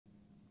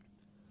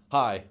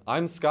Hi,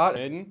 I'm Scott.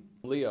 Aiden.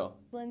 Leo.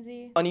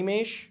 Lindsay.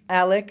 Animesh.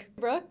 Alec.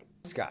 Brooke.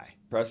 Sky.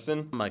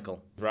 Preston.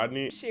 Michael.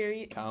 Rodney.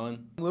 Sherry.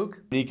 Colin.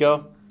 Luke.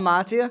 Nico.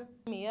 Matia.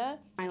 Mia.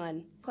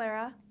 Mylan.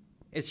 Clara.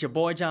 It's your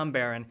boy John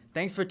Barron.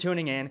 Thanks for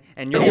tuning in,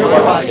 and you're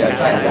watching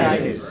Cats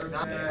I News.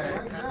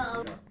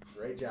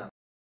 Great job.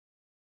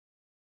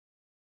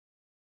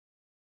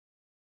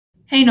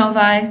 Hey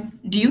Novi,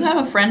 do you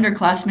have a friend or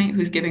classmate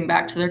who's giving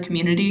back to their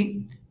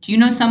community? Do you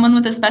know someone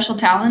with a special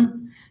talent?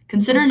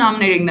 Consider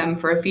nominating them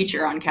for a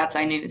feature on Cat's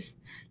Eye News.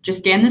 Just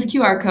scan this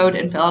QR code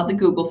and fill out the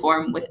Google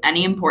form with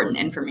any important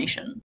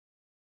information.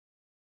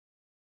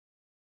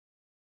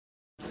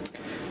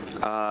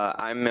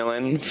 I'm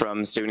Millen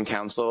from Student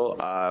Council.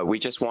 We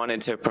just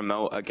wanted to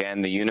promote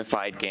again the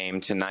Unified game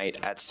tonight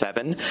at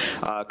 7.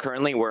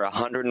 Currently we're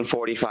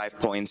 145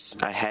 points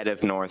ahead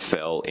of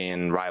Northville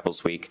in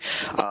Rivals Week,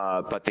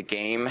 but the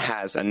game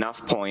has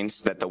enough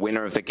points that the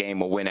winner of the game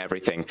will win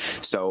everything.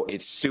 So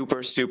it's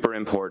super, super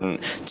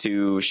important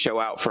to show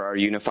out for our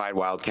Unified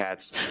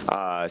Wildcats.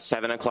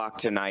 7 o'clock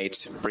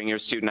tonight. Bring your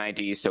student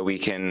ID so we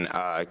can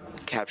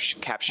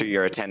capture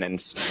your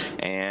attendance,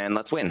 and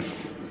let's win.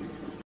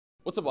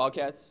 What's up,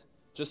 Wildcats?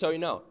 Just so you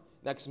know,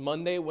 next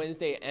Monday,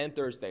 Wednesday, and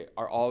Thursday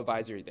are all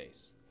advisory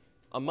days.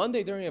 On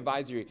Monday during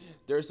advisory,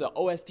 there's an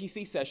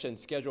OSTC session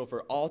scheduled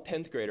for all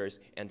 10th graders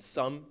and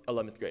some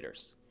 11th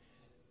graders.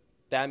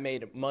 That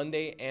made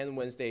Monday and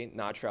Wednesday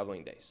not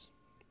traveling days.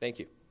 Thank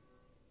you.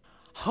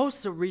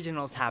 Hosts of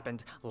regionals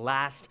happened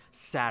last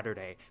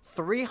Saturday.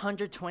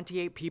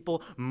 328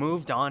 people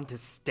moved on to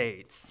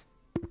states.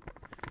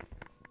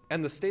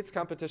 And the states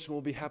competition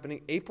will be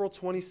happening April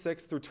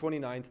 26th through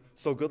 29th,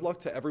 so good luck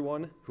to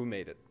everyone who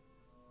made it.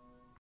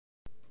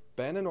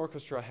 Band and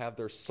orchestra have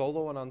their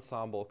solo and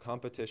ensemble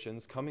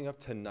competitions coming up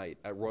tonight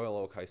at Royal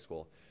Oak High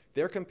School.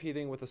 They're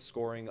competing with a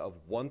scoring of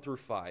 1 through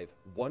 5,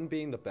 1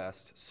 being the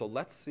best, so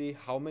let's see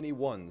how many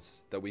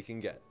 1s that we can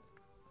get.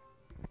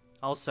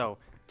 Also,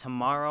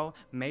 tomorrow,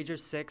 Major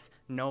 6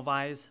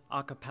 Novi's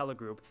a cappella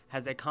group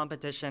has a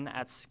competition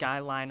at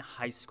Skyline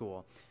High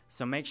School,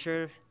 so make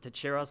sure to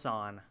cheer us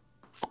on.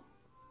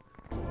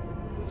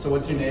 So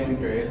what's your name and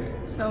grade?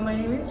 So my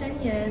name is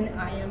Jenny Yin.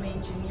 I am a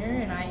junior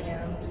and I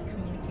am the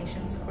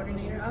communications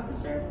coordinator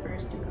officer for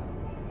Stuco.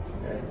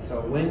 Okay,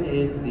 so when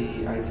is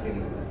the ice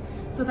skating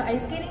event? So the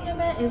ice skating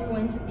event is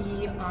going to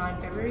be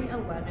on February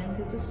 11th.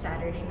 It's a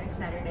Saturday, next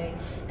Saturday,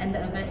 and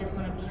the event is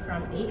going to be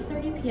from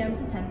 8:30 p.m.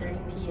 to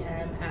 10:30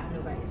 p.m. at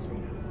Novi Ice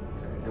Arena.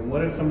 Okay, and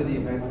what are some of the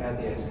events at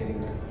the ice skating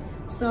event?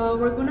 So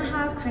we're going to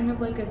have kind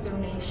of like a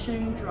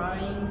donation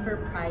drawing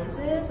for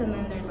prizes, and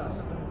then there's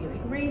also going to be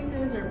like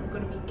races, there's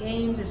going to be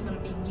games, there's going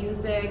to be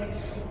music.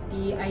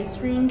 The ice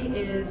rink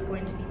is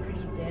going to be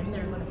pretty dim.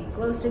 There are going to be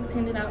glow sticks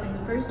handed out, and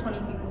the first 20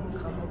 people who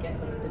come will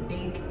get like the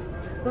big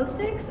glow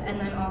sticks, and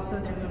then also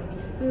there's going to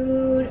be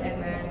food,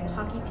 and then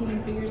hockey team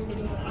and figure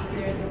skating will be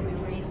there. There'll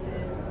be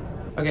races.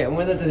 Okay, and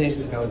where the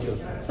donations go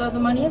to? So the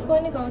money is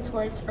going to go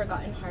towards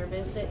Forgotten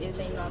Harvest. It is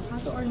a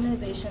nonprofit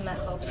organization that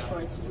helps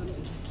towards food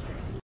insecurity.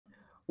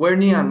 Wear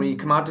neon when you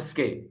come out to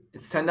skate.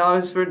 It's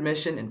 $10 for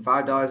admission and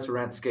 $5 to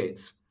rent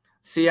skates.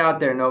 See you out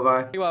there,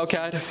 Novi. Hey,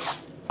 Wildcat.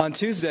 On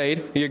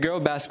Tuesday, your girl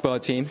basketball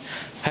team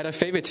had a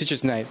favorite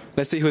teacher's night.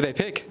 Let's see who they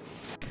pick.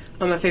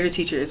 My favorite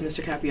teacher is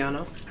Mr.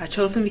 Capiano. I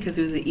chose him because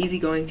he was an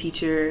easygoing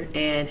teacher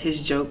and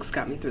his jokes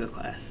got me through the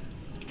class.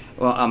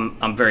 Well,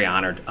 I'm very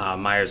honored.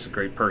 Maya's a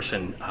great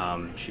person.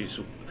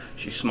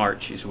 She's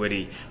smart, she's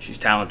witty, she's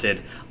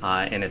talented,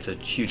 and it's a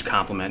huge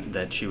compliment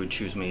that she would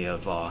choose me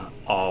of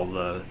all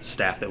the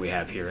staff that we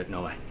have here at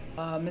Novi.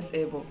 Miss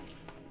Abel.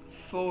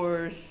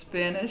 For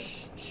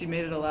Spanish, she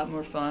made it a lot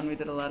more fun. We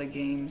did a lot of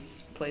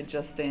games, played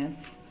Just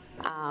Dance.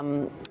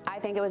 I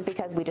think it was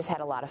because we just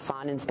had a lot of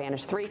fun in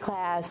Spanish 3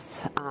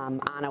 class.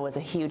 Anna was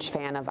a huge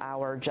fan of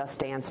our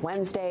Just Dance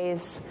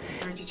Wednesdays.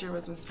 Our teacher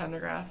was Miss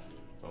Pendergraft.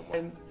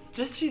 And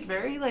she's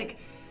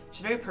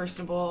very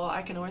personable.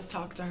 I can always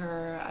talk to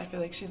her. I feel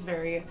like she's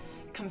very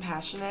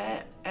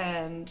compassionate,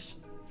 and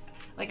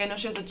I know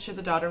she has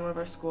a daughter in one of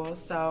our schools,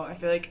 so I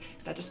feel like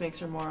that just makes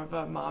her more of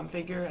a mom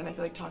figure, and I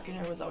feel like talking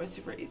to her was always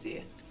super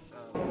easy.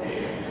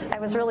 I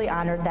was really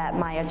honored that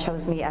Maya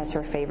chose me as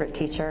her favorite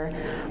teacher.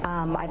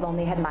 I've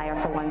only had Maya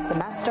for 1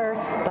 semester,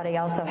 but I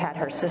also had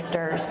her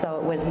sister, so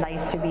it was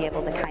nice to be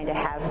able to kind of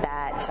have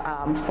that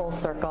full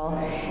circle,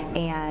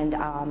 and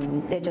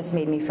it just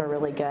made me feel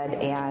really good,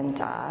 and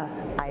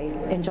I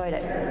enjoyed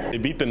it. They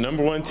beat the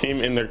 #1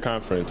 team in their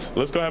conference.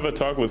 Let's go have a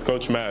talk with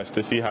Coach Mass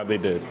to see how they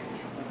did.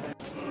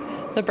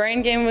 The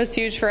Brain game was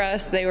huge for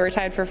us. They were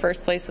tied for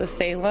first place with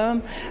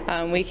Salem.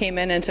 We came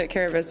in and took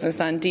care of business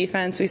on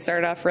defense. We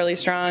started off really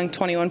strong,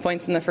 21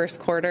 points in the first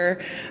quarter,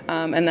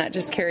 and that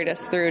just carried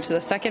us through to the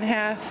second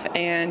half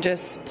and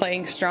just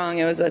playing strong.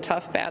 It was a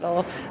tough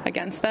battle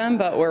against them,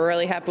 but we're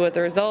really happy with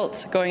the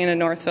results. Going into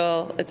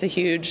Northville, it's a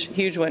huge,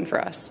 huge win for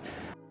us.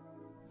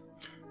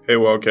 Hey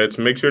Wildcats,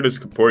 make sure to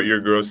support your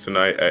girls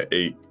tonight at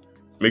 8.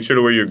 Make sure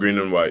to wear your green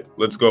and white.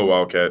 Let's go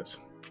Wildcats.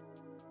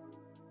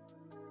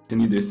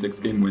 Continued their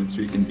 6-game win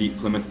streak and beat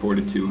Plymouth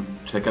 4-2.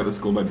 Check out The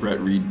School by Brett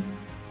Reed.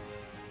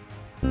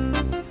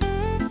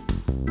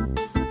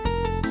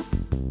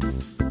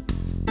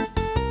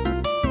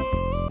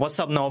 What's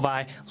up,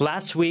 Novi?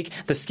 Last week,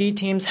 the ski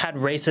teams had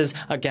races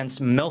against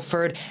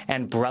Milford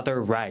and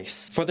Brother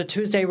Rice. For the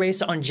Tuesday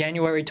race on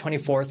January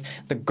 24th,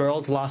 the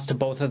girls lost to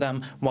both of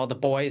them, while the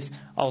boys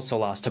also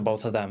lost to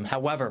both of them.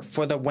 However,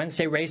 for the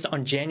Wednesday race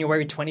on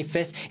January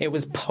 25th, it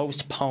was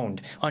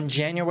postponed. On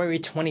January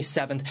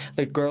 27th,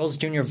 the girls'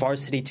 junior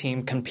varsity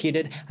team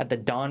competed at the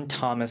Don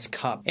Thomas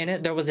Cup. In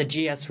it, there was a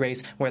GS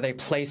race where they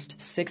placed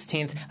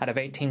 16th out of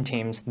 18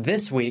 teams.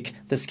 This week,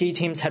 the ski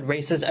teams had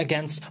races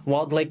against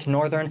Walled Lake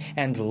Northern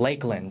and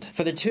Lakeland.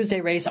 For the Tuesday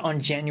race on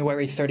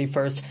January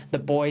 31st, the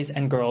boys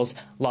and girls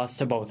lost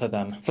to both of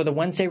them. For the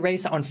Wednesday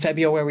race on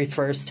February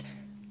 1st,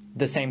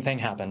 the same thing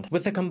happened.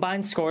 With the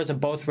combined scores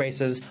of both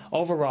races,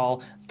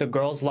 overall, the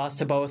girls lost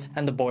to both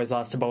and the boys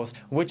lost to both,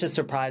 which is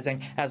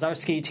surprising as our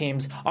ski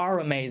teams are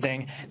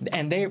amazing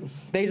and they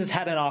just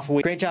had an off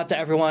week. Great job to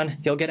everyone.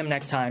 You'll get them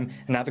next time,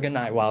 and have a good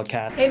night,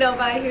 Wildcat. Hey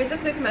Novi, here's a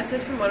quick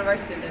message from one of our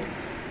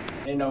students.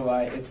 Hey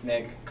Novi, it's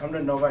Nick. Come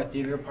to Novi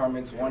Theater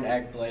Department's One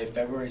Act Play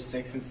February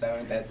 6th and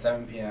 7th at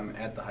 7 p.m.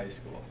 at the high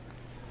school.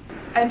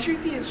 Entry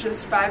fee is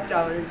just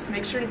 $5.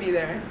 Make sure to be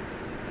there.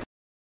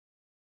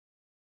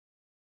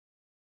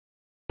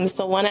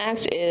 So One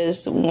Act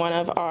is one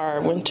of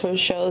our winter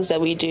shows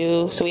that we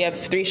do. So we have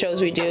 3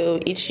 shows we do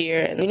each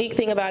year. And the unique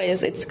thing about it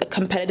is it's a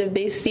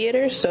competitive-based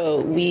theater.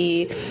 So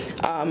we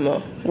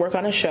work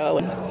on a show,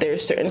 and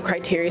there's certain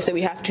criteria that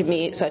we have to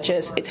meet, such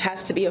as it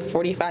has to be a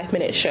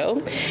 45-minute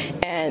show.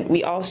 And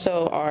we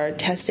also are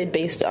tested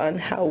based on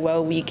how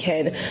well we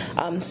can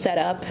set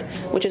up,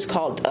 which is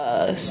called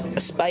a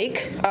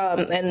spike,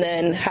 and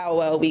then how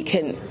well we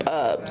can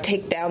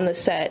take down the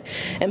set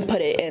and put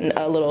it in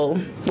a little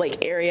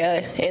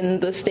area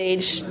in the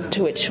stage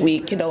to which we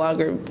can no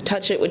longer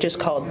touch it, which is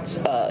called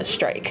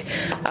strike.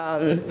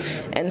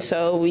 And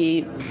so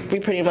we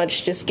pretty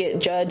much just get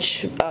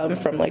judged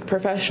from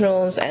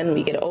professionals, and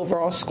we get an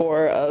overall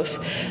score of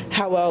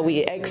how well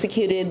we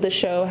executed the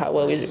show, how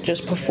well we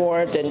just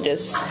performed, and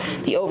just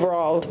the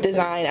overall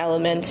design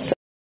elements.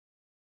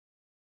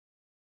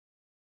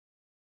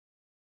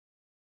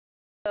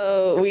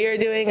 So we are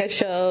doing a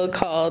show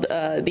called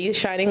These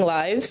Shining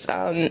Lives.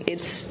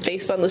 It's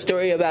based on the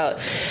story about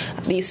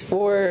these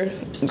 4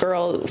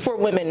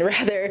 women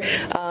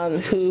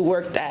who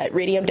worked at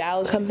Radium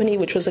Dial Company,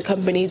 which was a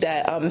company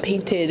that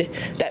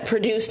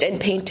produced and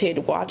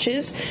painted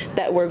watches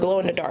that were glow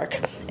in the dark.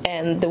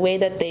 And the way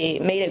that they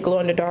made it glow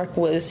in the dark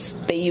was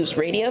they used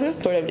radium.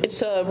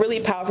 It's a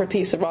really powerful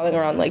piece of revolving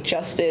around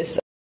justice.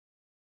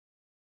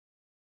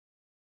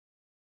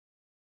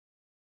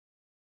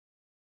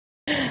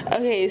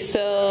 Okay,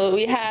 so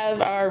we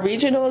have our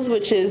regionals,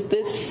 which is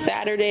this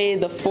Saturday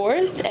the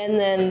 4th, and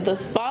then the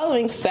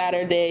following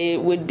Saturday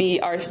would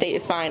be our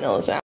state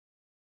finals.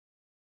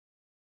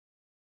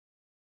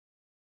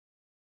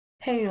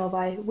 Hey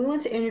Novi, we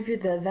went to interview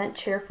the event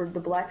chair for the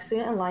Black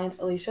Student Alliance,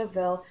 Alicia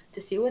Ville, to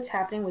see what's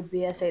happening with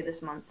BSA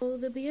this month. So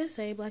the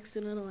BSA, Black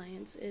Student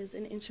Alliance, is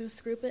an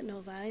interest group at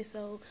Novi,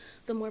 so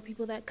the more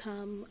people that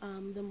come,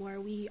 the more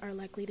we are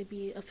likely to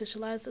be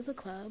officialized as a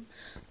club.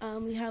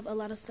 We have a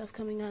lot of stuff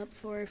coming up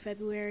for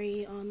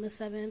February on the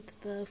 7th,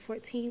 the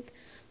 14th,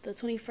 the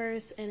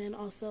 21st, and then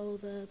also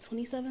the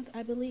 27th,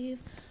 I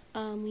believe.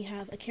 We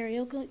have a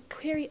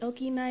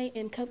karaoke night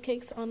and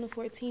cupcakes on the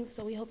 14th,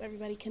 so we hope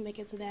everybody can make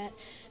it to that.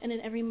 And then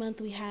every month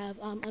we have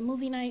a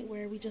movie night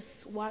where we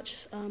just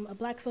watch a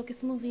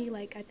Black-focused movie,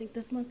 I think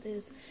this month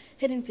is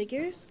Hidden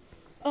Figures.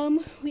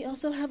 We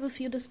also have a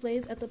few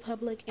displays at the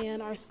public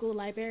and our school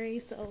library.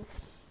 So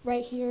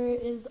right here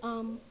is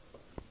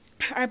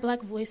our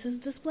Black Voices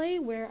display,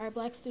 where our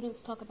Black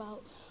students talk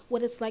about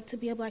what it's like to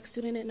be a Black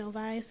student at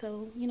Novi.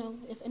 So,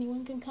 if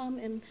anyone can come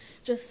and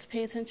just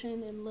pay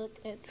attention and look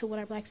to what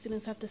our Black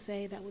students have to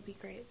say, that would be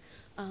great.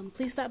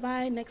 Please stop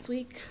by next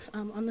week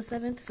on the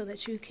 7th so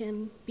that you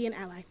can be an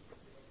ally.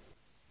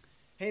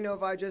 Hey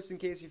Novi, just in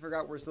case you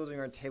forgot, we're still doing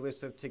our Taylor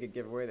Swift ticket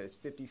giveaway. There's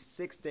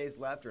 56 days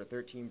left or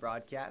 13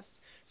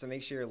 broadcasts, so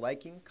make sure you're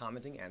liking,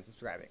 commenting, and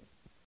subscribing.